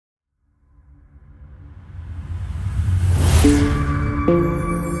So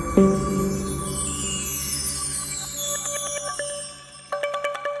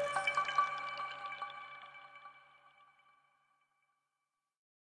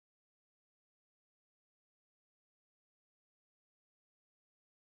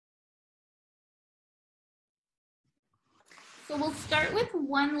we'll start with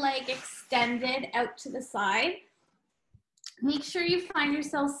one leg extended out to the side. Make sure you find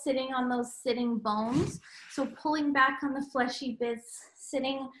yourself sitting on those sitting bones. So pulling back on the fleshy bits,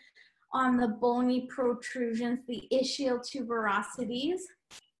 sitting on the bony protrusions, the ischial tuberosities.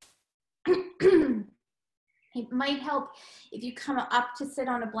 It might help if you come up to sit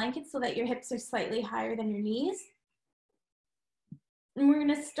on a blanket so that your hips are slightly higher than your knees. And we're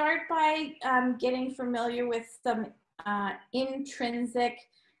going to start by getting familiar with some intrinsic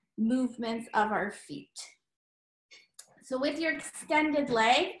movements of our feet. So with your extended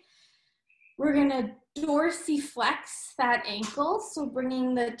leg, we're going to dorsiflex that ankle. So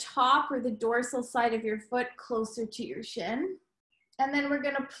bringing the top or the dorsal side of your foot closer to your shin. And then we're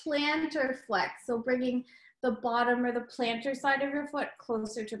going to plantar flex. So bringing the bottom or the plantar side of your foot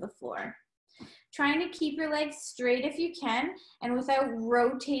closer to the floor. Trying to keep your legs straight if you can and without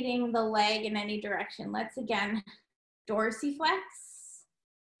rotating the leg in any direction. Let's again, dorsiflex,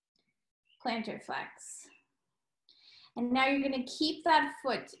 plantar flex. And now you're going to keep that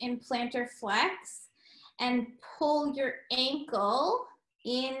foot in plantar flex and pull your ankle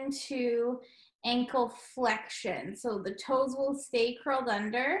into ankle flexion. So the toes will stay curled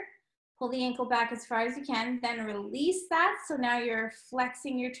under. Pull the ankle back as far as you can, then release that. So now you're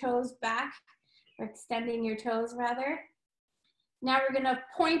flexing your toes back, or extending your toes rather. Now we're gonna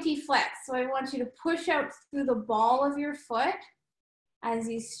pointy flex. So I want you to push out through the ball of your foot as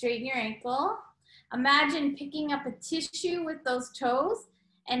you straighten your ankle. Imagine picking up a tissue with those toes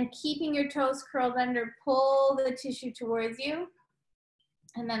and keeping your toes curled under. Pull the tissue towards you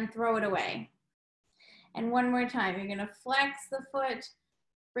and then throw it away. And one more time, you're gonna flex the foot,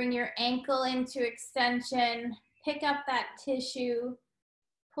 bring your ankle into extension, pick up that tissue,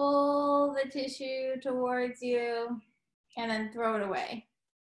 pull the tissue towards you, and then throw it away.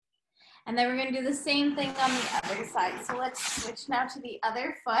 And then we're gonna do the same thing on the other side. So let's switch now to the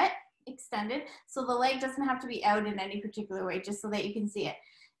other foot, extended. So the leg doesn't have to be out in any particular way, just so that you can see it.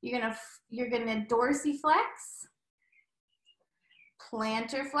 You're gonna dorsiflex,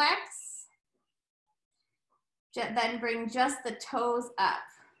 plantar flex, then bring just the toes up.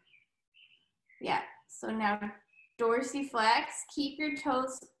 Yeah, so now dorsiflex, keep your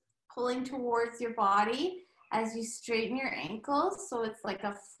toes pulling towards your body as you straighten your ankles. So it's like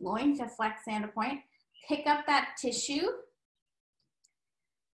a flowing to flex and a point. Pick up that tissue.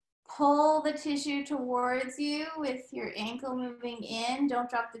 Pull the tissue towards you with your ankle moving in. Don't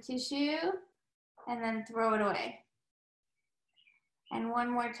drop the tissue. And then throw it away. And one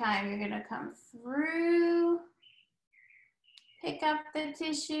more time, you're gonna come through. Pick up the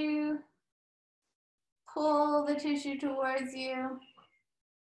tissue. Pull the tissue towards you.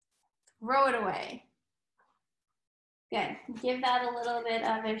 Throw it away. Good. Give that a little bit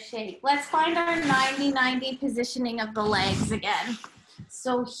of a shake. Let's find our 90-90 positioning of the legs again.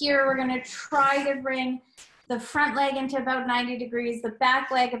 So here we're going to try to bring the front leg into about 90 degrees, the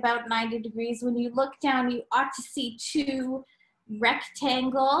back leg about 90 degrees. When you look down, you ought to see two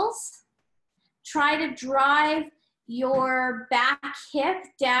rectangles. Try to drive your back hip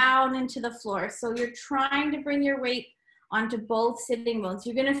down into the floor. So you're trying to bring your weight onto both sitting bones.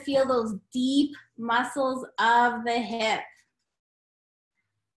 You're gonna feel those deep muscles of the hip.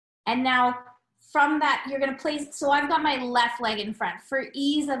 And now from that, you're gonna place, so I've got my left leg in front. For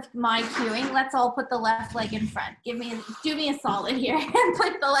ease of my cueing, let's all put the left leg in front. Do me a solid here and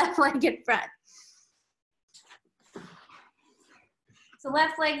put the left leg in front. So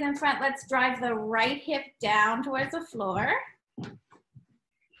left leg's in front, let's drive the right hip down towards the floor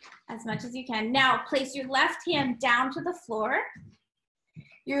as much as you can. Now place your left hand down to the floor.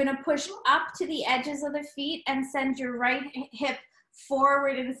 You're gonna push up to the edges of the feet and send your right hip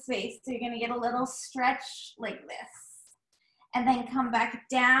forward in space. So you're gonna get a little stretch like this. And then come back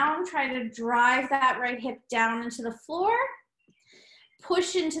down, try to drive that right hip down into the floor.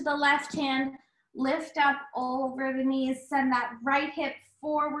 Push into the left hand, lift up over the knees, send that right hip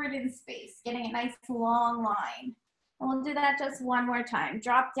forward in space, getting a nice long line. And we'll do that just one more time.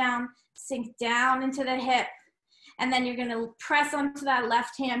 Drop down, sink down into the hip, and then you're gonna press onto that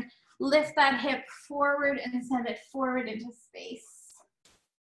left hand, lift that hip forward and send it forward into space.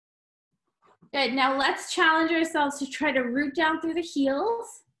 Good, now let's challenge ourselves to try to root down through the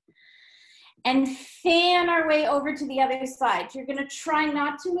heels and fan our way over to the other side. You're gonna try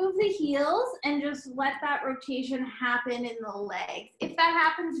not to move the heels and just let that rotation happen in the legs. If that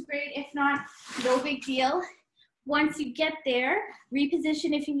happens, great. If not, no big deal. Once you get there,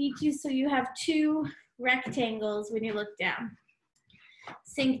 reposition if you need to so you have two rectangles when you look down.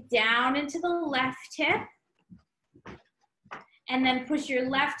 Sink down into the left hip, and then push your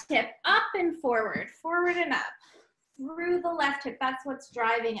left hip up and forward and up, through the left hip. That's what's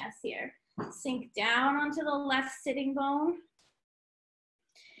driving us here. Sink down onto the left sitting bone.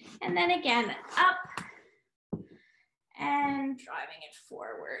 And then again, up and driving it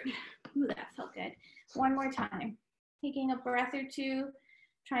forward. Ooh, that felt good. One more time. Taking a breath or two,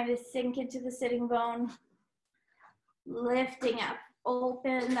 trying to sink into the sitting bone. Lifting up,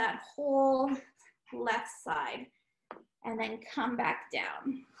 open that whole left side. And then come back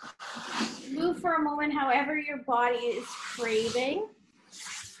down. Move for a moment however your body is craving.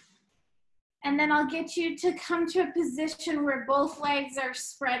 And then I'll get you to come to a position where both legs are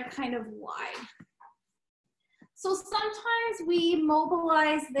spread kind of wide. So sometimes we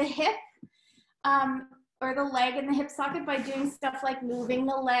mobilize the hip or the leg in the hip socket by doing stuff like moving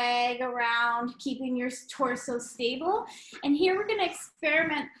the leg around, keeping your torso stable. And here we're gonna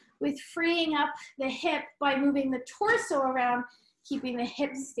experiment with freeing up the hip by moving the torso around, keeping the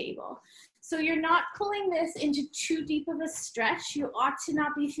hip stable. So you're not pulling this into too deep of a stretch. You ought to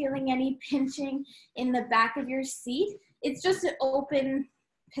not be feeling any pinching in the back of your seat. It's just an open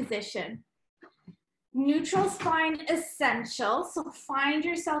position. Neutral spine essential. So find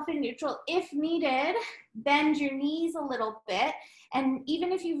yourself in neutral. If needed, bend your knees a little bit. And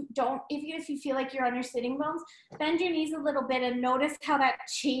even if you don't, even if you feel like you're on your sitting bones, bend your knees a little bit and notice how that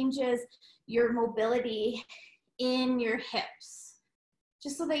changes your mobility in your hips,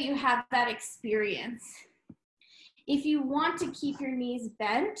 just so that you have that experience. If you want to keep your knees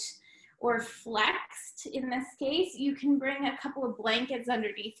bent or flexed, in this case, you can bring a couple of blankets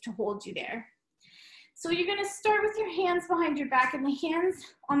underneath to hold you there. So you're gonna start with your hands behind your back, and the hands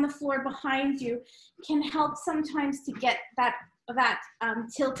on the floor behind you can help sometimes to get that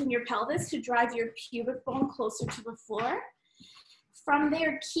tilt in your pelvis to drive your pubic bone closer to the floor. From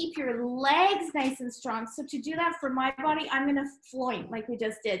there, keep your legs nice and strong. So to do that for my body, I'm gonna point like we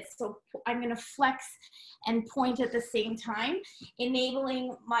just did. So I'm gonna flex and point at the same time,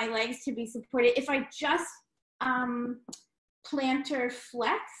 enabling my legs to be supported. If I just plantar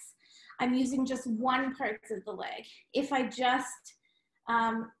flex, I'm using just one part of the leg. If I just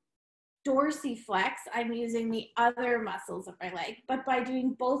dorsiflex, I'm using the other muscles of my leg. But by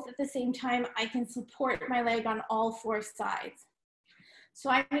doing both at the same time, I can support my leg on all four sides. So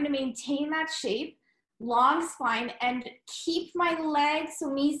I'm going to maintain that shape, long spine, and keep my legs,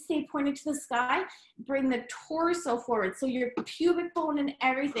 so knees stay pointed to the sky. Bring the torso forward. So your pubic bone and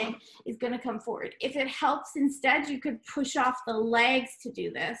everything is going to come forward. If it helps instead, you could push off the legs to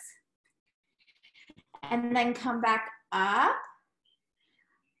do this. And then come back up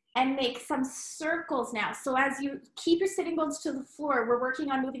and make some circles now. So as you keep your sitting bones to the floor, we're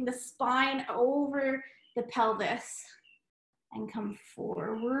working on moving the spine over the pelvis. And come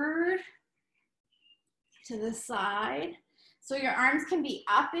forward to the side. So your arms can be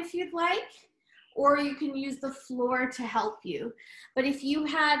up if you'd like, or you can use the floor to help you. But if you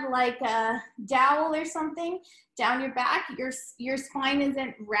had like a dowel or something down your back, your spine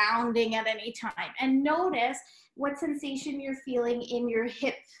isn't rounding at any time. And notice what sensation you're feeling in your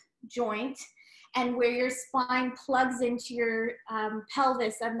hip joint and where your spine plugs into your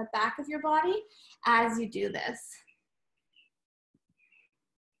pelvis and the back of your body as you do this.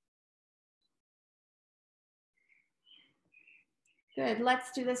 Good,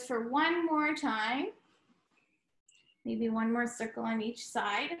 let's do this for one more time. Maybe one more circle on each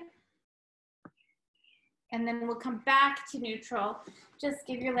side. And then we'll come back to neutral. Just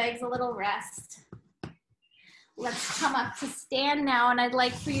give your legs a little rest. Let's come up to stand now, and I'd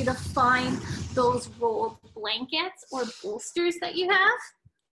like for you to find those rolled blankets or bolsters that you have.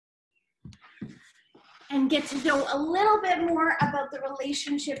 And get to know a little bit more about the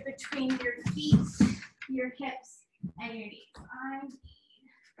relationship between your feet, your hips, and your knees. I need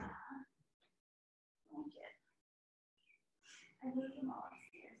a blanket. I need them all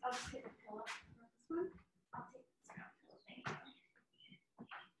upstairs. I'll just take a pillow for this one. I'll take this round pillow. Thank you.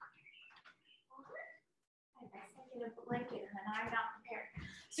 I guess I get a blanket and then I'm not prepared.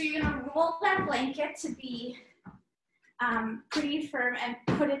 So you're gonna roll that blanket to be pretty firm and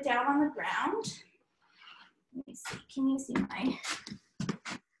put it down on the ground. Let me see. Can you see my?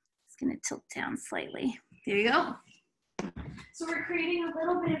 It's gonna tilt down slightly. There you go. So we're creating a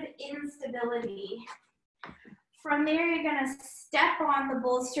little bit of instability From there, you're gonna step on the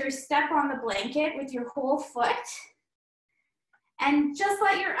bolster, step on the blanket with your whole foot, and just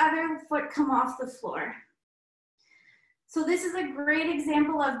let your other foot come off the floor. So this is a great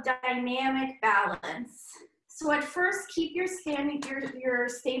example of dynamic balance. So at first, keep your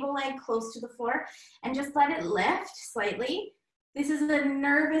stable leg close to the floor and just let it lift slightly. This is a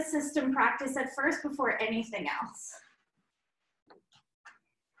nervous system practice at first before anything else.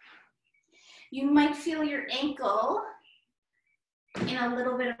 You might feel your ankle in a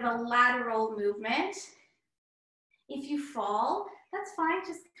little bit of a lateral movement. If you fall, that's fine,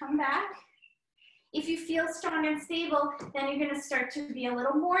 just come back. If you feel strong and stable, then you're gonna start to be a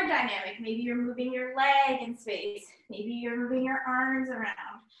little more dynamic. Maybe you're moving your leg in space. Maybe you're moving your arms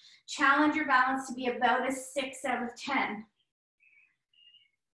around. Challenge your balance to be about a 6 out of 10.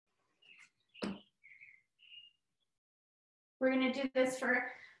 We're gonna do this for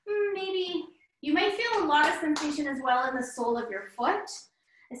maybe, you might feel a lot of sensation as well in the sole of your foot,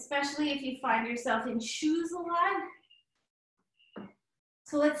 especially if you find yourself in shoes a lot.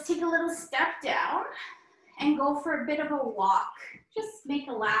 So let's take a little step down and go for a bit of a walk. Just make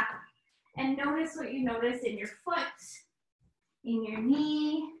a lap and notice what you notice in your foot, in your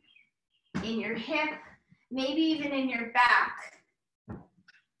knee, in your hip, maybe even in your back.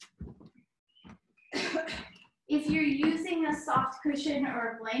 If you're using a soft cushion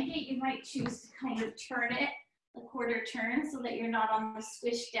or a blanket, you might choose to kind of turn it a quarter turn so that you're not on the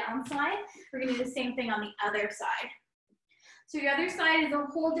squish down side. We're gonna do the same thing on the other side. So your other side is a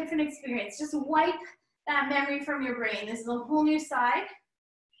whole different experience. Just wipe that memory from your brain. This is a whole new side.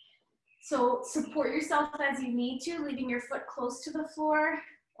 So support yourself as you need to, leaving your foot close to the floor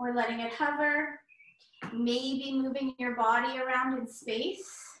or letting it hover. Maybe moving your body around in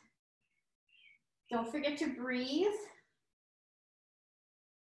space. Don't forget to breathe.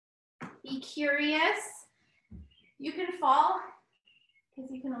 Be curious. You can fall,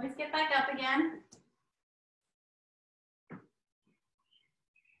 because you can always get back up again.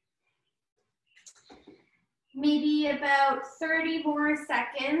 Maybe about 30 more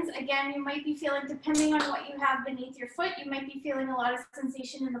seconds. Again, you might be feeling, depending on what you have beneath your foot, you might be feeling a lot of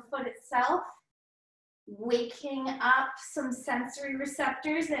sensation in the foot itself, waking up some sensory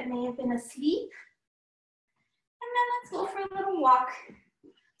receptors that may have been asleep. And then let's go for a little walk.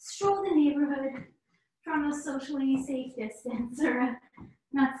 Stroll the neighborhood from a socially safe distance, or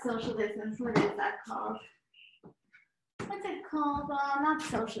not social distance, what is that called? What's it called? Not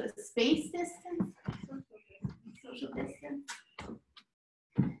social, space distance? Social distance.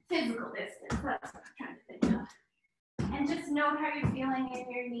 Physical distance, that's what I'm trying to think of. And just note how you're feeling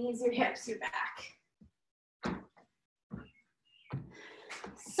in your knees, your hips, your back.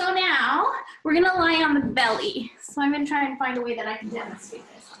 So now, we're gonna lie on the belly. So I'm gonna try and find a way that I can demonstrate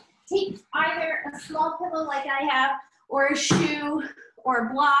this. Take either a small pillow like I have, or a shoe, or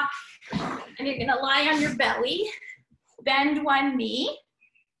a block, and you're gonna lie on your belly, bend one knee.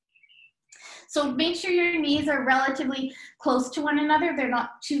 So make sure your knees are relatively close to one another. They're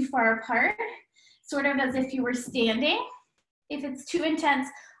not too far apart, sort of as if you were standing. If it's too intense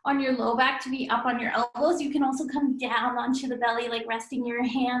on your low back to be up on your elbows, you can also come down onto the belly, like resting your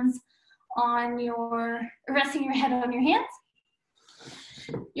hands on resting your head on your hands.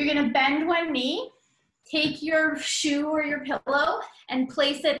 You're gonna bend one knee, take your shoe or your pillow and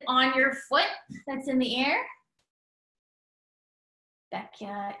place it on your foot that's in the air.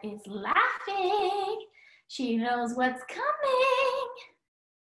 Becca is laughing. She knows what's coming.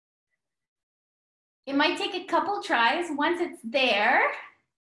 It might take a couple tries. Once it's there,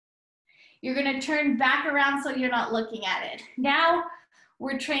 you're gonna turn back around so you're not looking at it. Now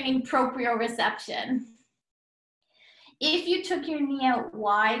we're training proprioREception. If you took your knee out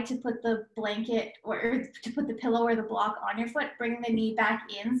wide to put the blanket or to put the pillow or the block on your foot, bring the knee back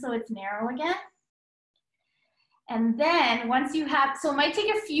in so it's narrow again. And then once you have, so it might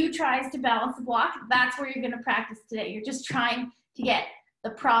take a few tries to balance the block. That's where you're gonna practice today. You're just trying to get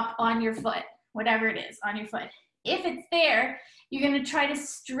the prop on your foot, whatever it is, on your foot. If it's there, you're gonna try to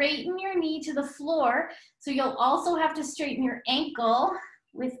straighten your knee to the floor. So you'll also have to straighten your ankle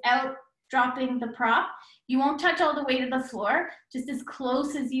without dropping the prop. You won't touch all the way to the floor, just as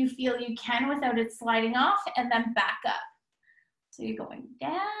close as you feel you can without it sliding off, and then back up. So you're going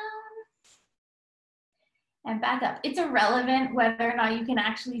down and back up. It's irrelevant whether or not you can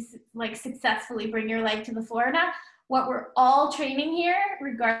actually successfully bring your leg to the floor or not. What we're all training here,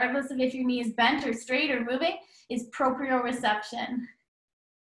 regardless of if your knee is bent or straight or moving, is proprioREception.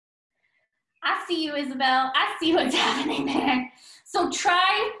 I see you, Isabel. I see what's happening there. So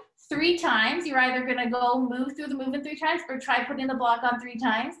try 3 times. You're either gonna go move through the movement 3 times or try putting the block on 3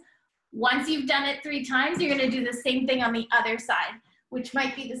 times. Once you've done it 3 times, you're gonna do the same thing on the other side, which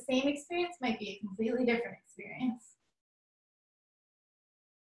might be the same experience, might be a completely different experience.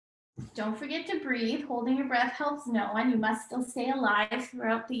 Don't forget to breathe. Holding your breath helps no one. You must still stay alive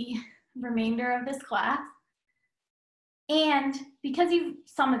throughout the remainder of this class. And because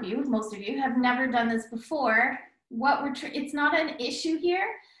some of you, most of you, have never done this before, it's not an issue here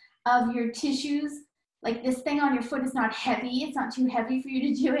of your tissues. Like this thing on your foot is not heavy. It's not too heavy for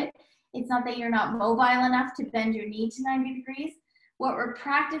you to do it. It's not that you're not mobile enough to bend your knee to 90 degrees. What we're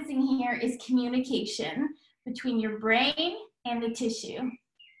practicing here is communication between your brain and the tissue.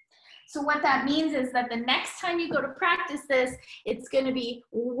 So what that means is that the next time you go to practice this, it's going to be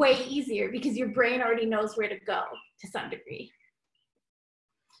way easier because your brain already knows where to go to some degree.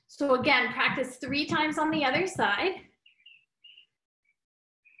 So again, practice 3 times on the other side.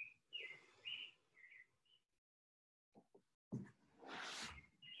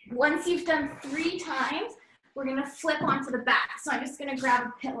 Once you've done 3 times, we're going to flip onto the back. So I'm just going to grab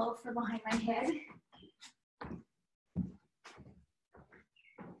a pillow for behind my head.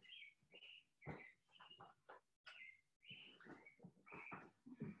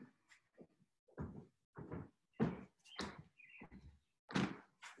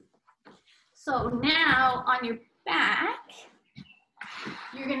 So now on your back,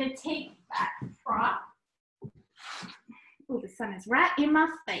 you're gonna take that prop. Oh, the sun is right in my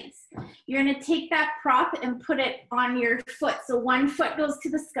face. You're gonna take that prop and put it on your foot. So one foot goes to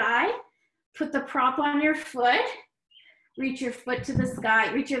the sky, put the prop on your foot, reach your foot to the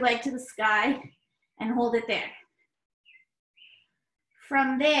sky, reach your leg to the sky, and hold it there.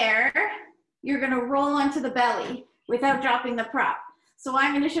 From there, you're gonna roll onto the belly without dropping the prop. So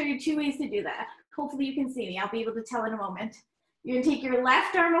I'm going to show you 2 ways to do that. Hopefully you can see me. I'll be able to tell in a moment. You're going to take your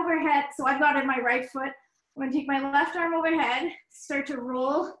left arm overhead. So I've got it in my right foot. I'm going to take my left arm overhead, start to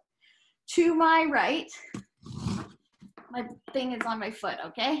roll to my right. My thing is on my foot,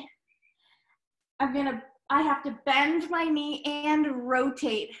 okay? I have to bend my knee and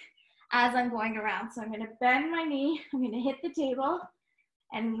rotate as I'm going around. So I'm going to bend my knee. I'm going to hit the table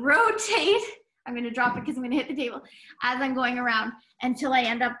and rotate. I'm going to drop it because I'm going to hit the table as I'm going around until I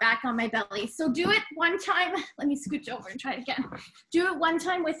end up back on my belly. So do it 1 time. Let me scooch over and try it again. Do it 1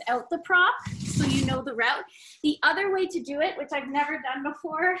 time without the prop so you know the route. The other way to do it, which I've never done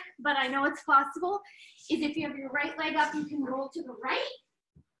before, but I know it's possible, is if you have your right leg up, you can roll to the right.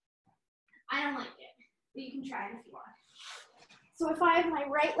 I don't like it, but you can try it if you want. So if I have my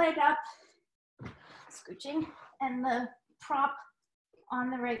right leg up, scooching, and the prop on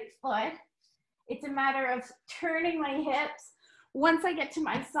the right foot, it's a matter of turning my hips. Once I get to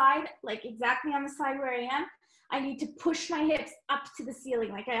my side, like exactly on the side where I am, I need to push my hips up to the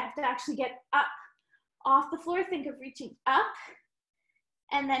ceiling. Like I have to actually get up off the floor. Think of reaching up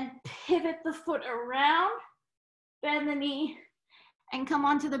and then pivot the foot around, bend the knee, and come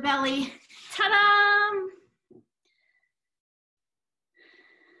onto the belly. Ta-da!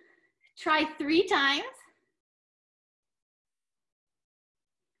 Try 3 times.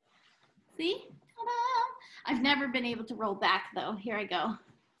 See? Ta-da! I've never been able to roll back though. Here I go.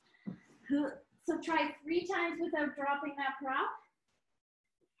 So try 3 times without dropping that prop.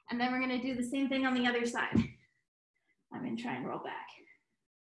 And then we're gonna do the same thing on the other side. I'm gonna try and roll back.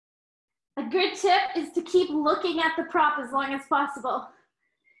 A good tip is to keep looking at the prop as long as possible.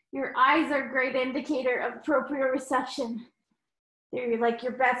 Your eyes are a great indicator of proprioception. They're like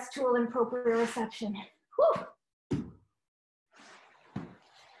your best tool in proprioception. Whew.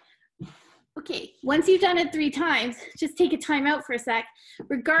 Okay, once you've done it 3 times, just take a time out for a sec.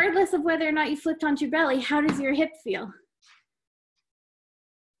 Regardless of whether or not you flipped onto your belly, how does your hip feel?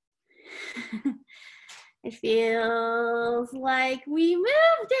 It feels like we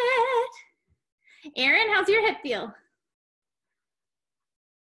moved it. Erin, how's your hip feel?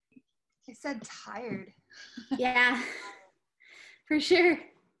 I said tired. Yeah, for sure.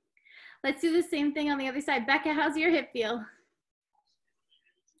 Let's do the same thing on the other side. Becca, how's your hip feel?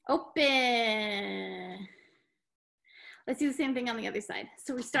 Open. Let's do the same thing on the other side.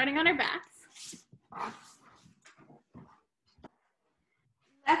 So we're starting on our backs.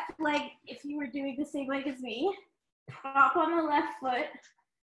 Left leg, if you were doing the same leg as me, prop on the left foot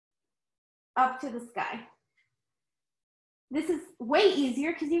up to the sky. This is way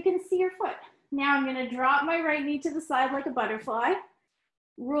easier because you can see your foot. Now I'm gonna drop my right knee to the side like a butterfly,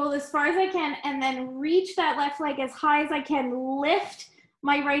 roll as far as I can, and then reach that left leg as high as I can, lift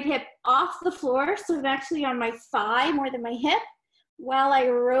my right hip off the floor, so I'm actually on my thigh more than my hip, while I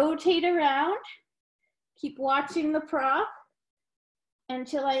rotate around. Keep watching the prop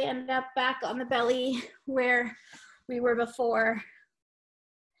until I end up back on the belly where we were before.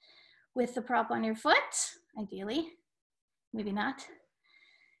 with the prop on your foot, ideally, maybe not.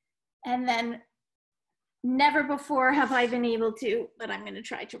 And then never before have I been able to, but I'm gonna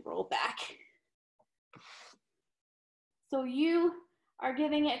try to roll back. So you are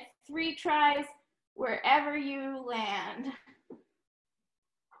giving it 3 tries wherever you land.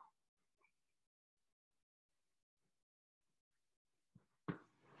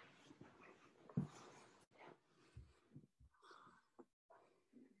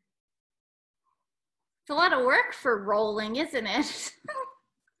 It's a lot of work for rolling, isn't it?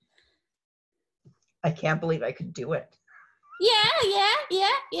 I can't believe I could do it. Yeah.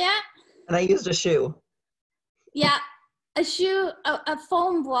 And I used a shoe. Yeah, a shoe, a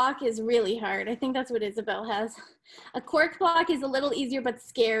foam block is really hard. I think that's what Isabel has. A cork block is a little easier but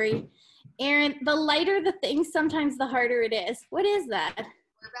scary. Erin, the lighter the thing, sometimes the harder it is. What is that?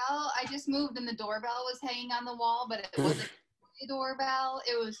 Doorbell. I just moved and the doorbell was hanging on the wall, but it wasn't a doorbell.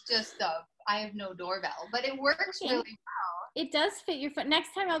 It was just I have no doorbell, but it works really well. It does fit your foot.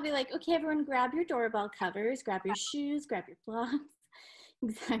 Next time I'll be like, okay, everyone grab your doorbell covers, grab your shoes, grab your blocks.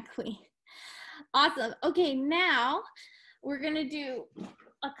 Exactly. Awesome. Okay, now we're gonna do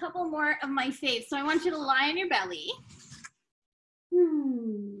a couple more of my faves. So I want you to lie on your belly.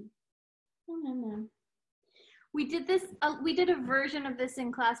 We did this, we did a version of this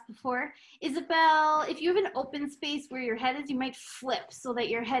in class before. Isabel, if you have an open space where your head is, you might flip so that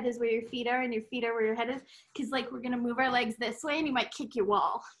your head is where your feet are and your feet are where your head is. Because like we're gonna move our legs this way and you might kick your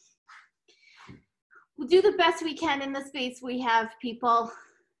wall. We'll do the best we can in the space we have, people.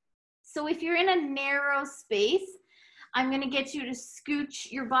 So if you're in a narrow space, I'm gonna get you to scooch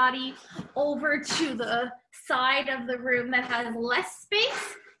your body over to the side of the room that has less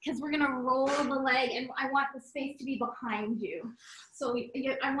space, because we're gonna roll the leg and I want the space to be behind you. So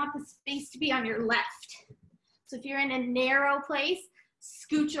I want the space to be on your left. So if you're in a narrow place,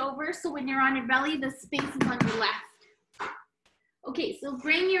 scooch over so when you're on your belly, the space is on your left. Okay, so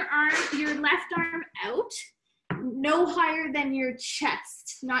bring your left arm out, no higher than your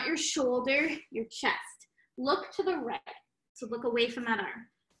chest, not your shoulder, your chest. Look to the right, so look away from that arm.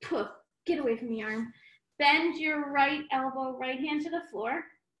 Poof, get away from the arm. Bend your right elbow, right hand to the floor.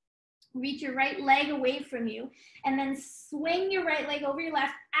 Reach your right leg away from you, and then swing your right leg over your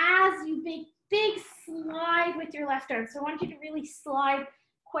left as you make big slide with your left arm. So I want you to really slide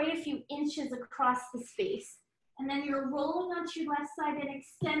quite a few inches across the space. And then you're rolling onto your left side and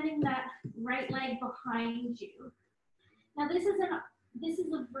extending that right leg behind you. Now this is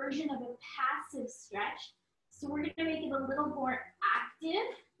a version of a passive stretch. So we're gonna make it a little more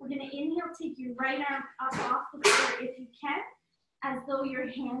active. We're gonna inhale, take your right arm up off the floor if you can, as though your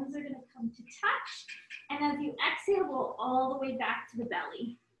hands are gonna come to touch. And as you exhale, roll all the way back to the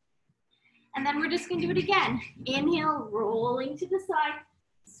belly. And then we're just gonna do it again. Inhale, rolling to the side,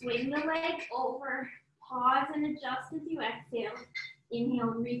 swing the leg over, pause and adjust as you exhale. Inhale,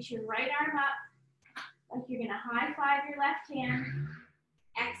 reach your right arm up, like you're gonna high five your left hand.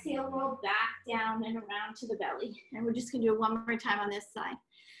 Exhale, roll back down and around to the belly. And we're just gonna do it one more time on this side.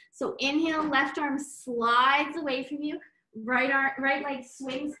 So inhale, left arm slides away from you. Right leg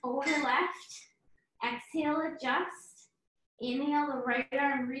swings over left. Exhale, adjust. Inhale, the right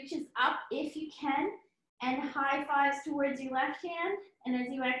arm reaches up if you can, and high fives towards your left hand. And as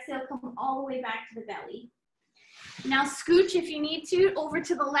you exhale, come all the way back to the belly. Now scooch if you need to over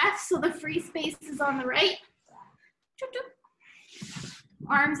to the left so the free space is on the right.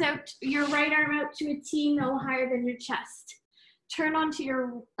 Arms out, your right arm out to a T, no higher than your chest. Turn onto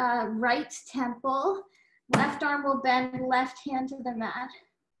your right temple. Left arm will bend, left hand to the mat.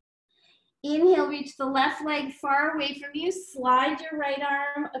 Inhale, reach the left leg far away from you. Slide your right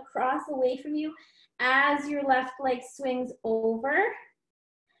arm across away from you as your left leg swings over.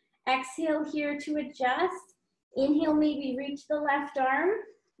 Exhale here to adjust. Inhale, maybe reach the left arm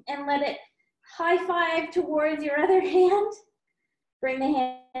and let it high five towards your other hand. Bring the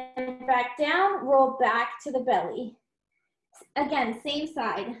hand back down, roll back to the belly. Again, same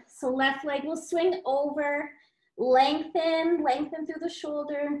side. So left leg will swing over, lengthen through the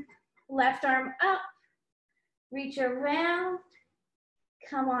shoulder, left arm up, reach around,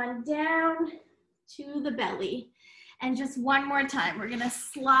 come on down to the belly. And just one more time, we're gonna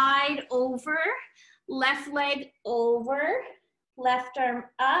slide over, left leg over, left arm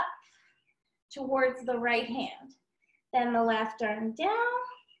up towards the right hand. Then the left arm down,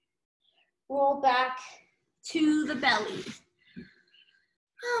 roll back to the belly.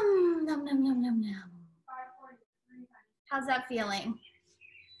 Nom, nom, nom, nom, nom. How's that feeling?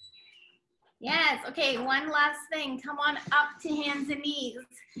 Yes, okay, one last thing. Come on up to hands and knees.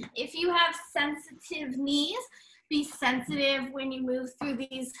 If you have sensitive knees, Be sensitive when you move through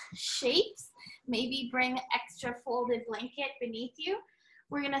these shapes. Maybe bring extra folded blanket beneath you.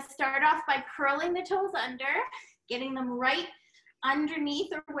 We're gonna start off by curling the toes under, getting them right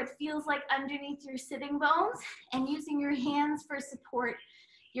underneath, or what feels like underneath your sitting bones, and using your hands for support.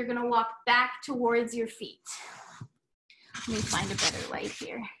 You're gonna walk back towards your feet. Let me find a better light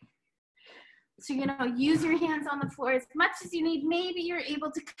here. So, you know, use your hands on the floor as much as you need. Maybe you're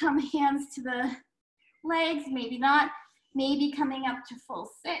able to come hands to the legs, maybe not. Maybe coming up to full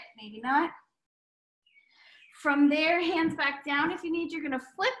sit, maybe not. From there, hands back down. If you need, you're gonna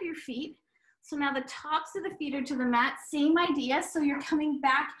flip your feet. So now the tops of the feet are to the mat, same idea. So you're coming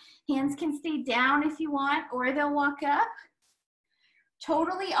back, hands can stay down if you want, or they'll walk up.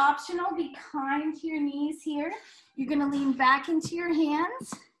 Totally optional, be kind to your knees here. You're gonna lean back into your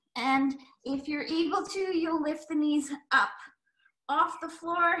hands, and if you're able to, you'll lift the knees up off the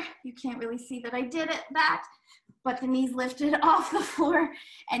floor. You can't really see that I did that, but the knees lifted off the floor,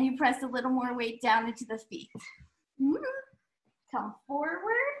 and you press a little more weight down into the feet. Come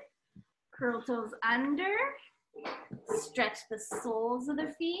forward, curl toes under, stretch the soles of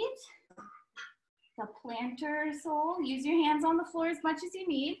the feet. The plantar sole, use your hands on the floor as much as you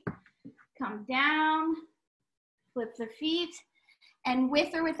need. Come down, flip the feet, and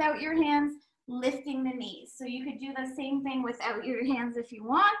with or without your hands, lifting the knees. So you could do the same thing without your hands if you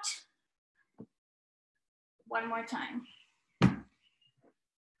want. One more time. Flip.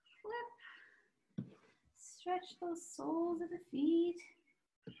 Stretch those soles of the feet.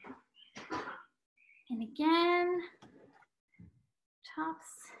 And again, tops,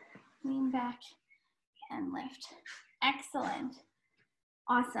 lean back, and lift. Excellent.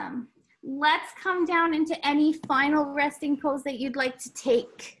 Awesome. Let's come down into any final resting pose that you'd like to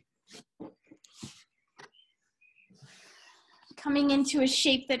take. Coming into a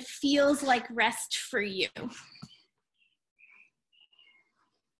shape that feels like rest for you.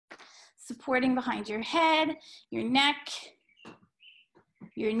 Supporting behind your head, your neck,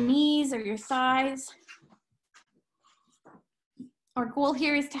 your knees or your thighs. Our goal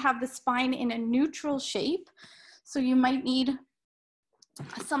here is to have the spine in a neutral shape. So you might need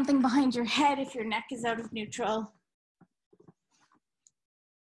something behind your head if your neck is out of neutral.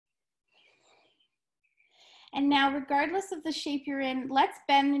 And now, regardless of the shape you're in, let's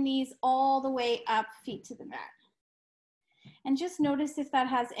bend the knees all the way up, feet to the mat. And just notice if that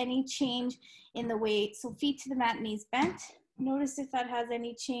has any change in the way, so feet to the mat, knees bent. Notice if that has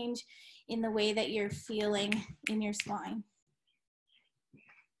any change in the way that you're feeling in your spine.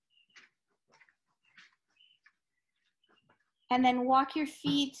 And then walk your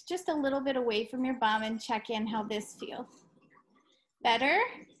feet just a little bit away from your bum and check in how this feels. Better,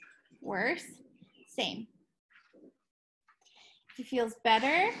 worse, same. If it feels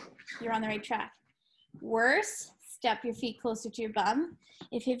better, you're on the right track. Worse, step your feet closer to your bum.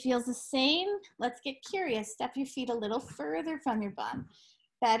 If it feels the same, let's get curious. Step your feet a little further from your bum.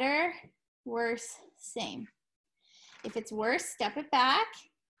 Better, worse, same. If it's worse, step it back.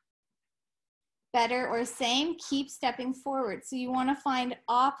 Better or same, keep stepping forward. So you want to find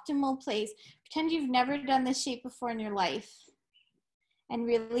optimal place. Pretend you've never done this shape before in your life and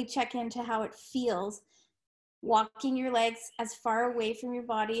really check into how it feels. Walking your legs as far away from your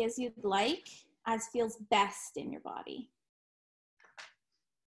body as you'd like, as feels best in your body.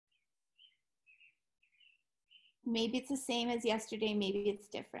 Maybe it's the same as yesterday, maybe it's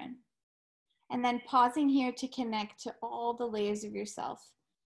different. And then pausing here to connect to all the layers of yourself.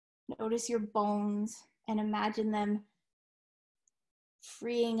 Notice your bones and imagine them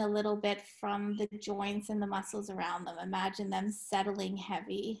freeing a little bit from the joints and the muscles around them. Imagine them settling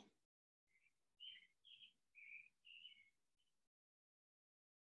heavy.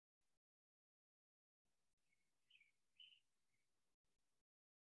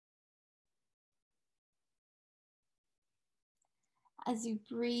 As you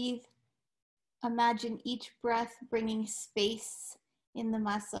breathe, imagine each breath bringing space in the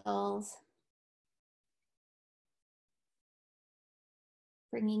muscles,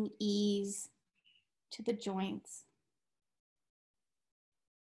 bringing ease to the joints.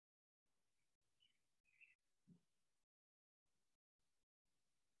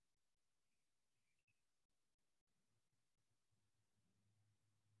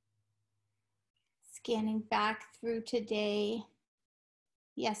 Scanning back through today,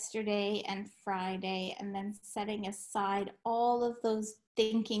 yesterday, and Friday, and then setting aside all of those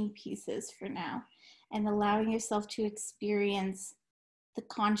thinking pieces for now and allowing yourself to experience the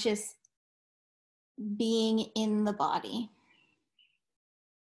conscious being in the body.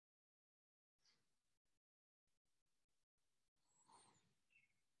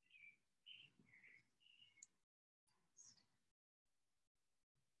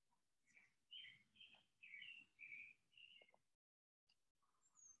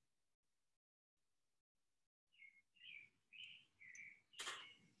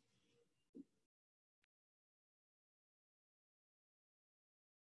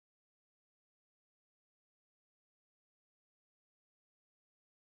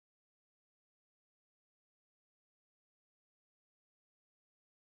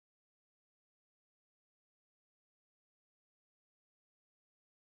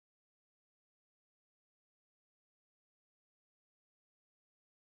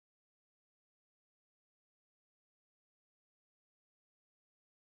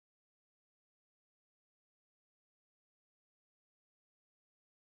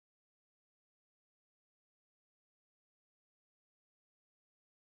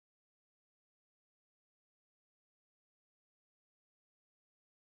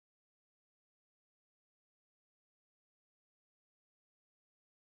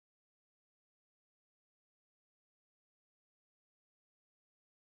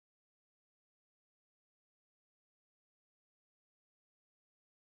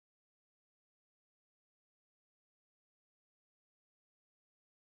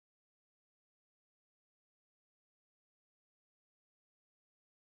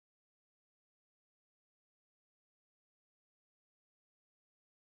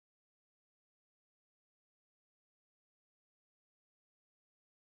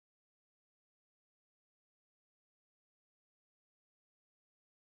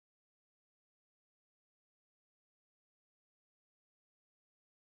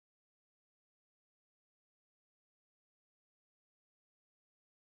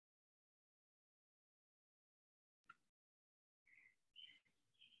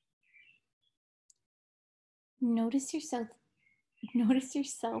 Notice yourself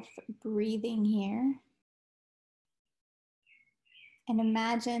breathing here. And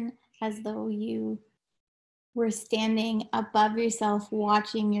imagine as though you were standing above yourself,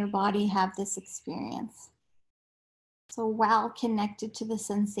 watching your body have this experience. So while connected to the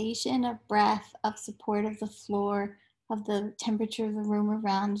sensation of breath, of support of the floor, of the temperature of the room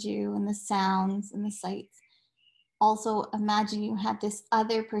around you, and the sounds and the sights, also imagine you had this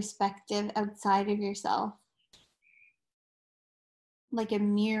other perspective outside of yourself, like a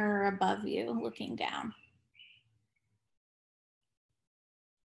mirror above you looking down.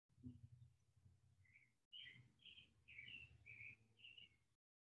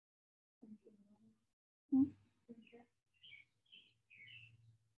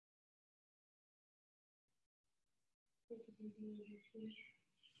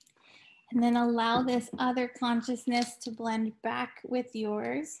 And then allow this other consciousness to blend back with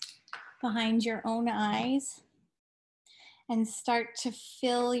yours behind your own eyes, and start to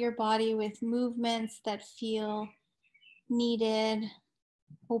fill your body with movements that feel needed,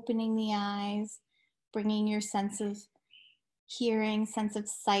 opening the eyes, bringing your sense of hearing, sense of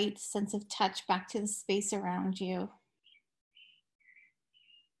sight, sense of touch back to the space around you.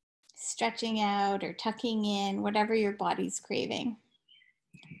 Stretching out or tucking in, whatever your body's craving,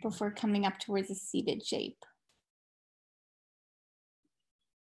 before coming up towards a seated shape.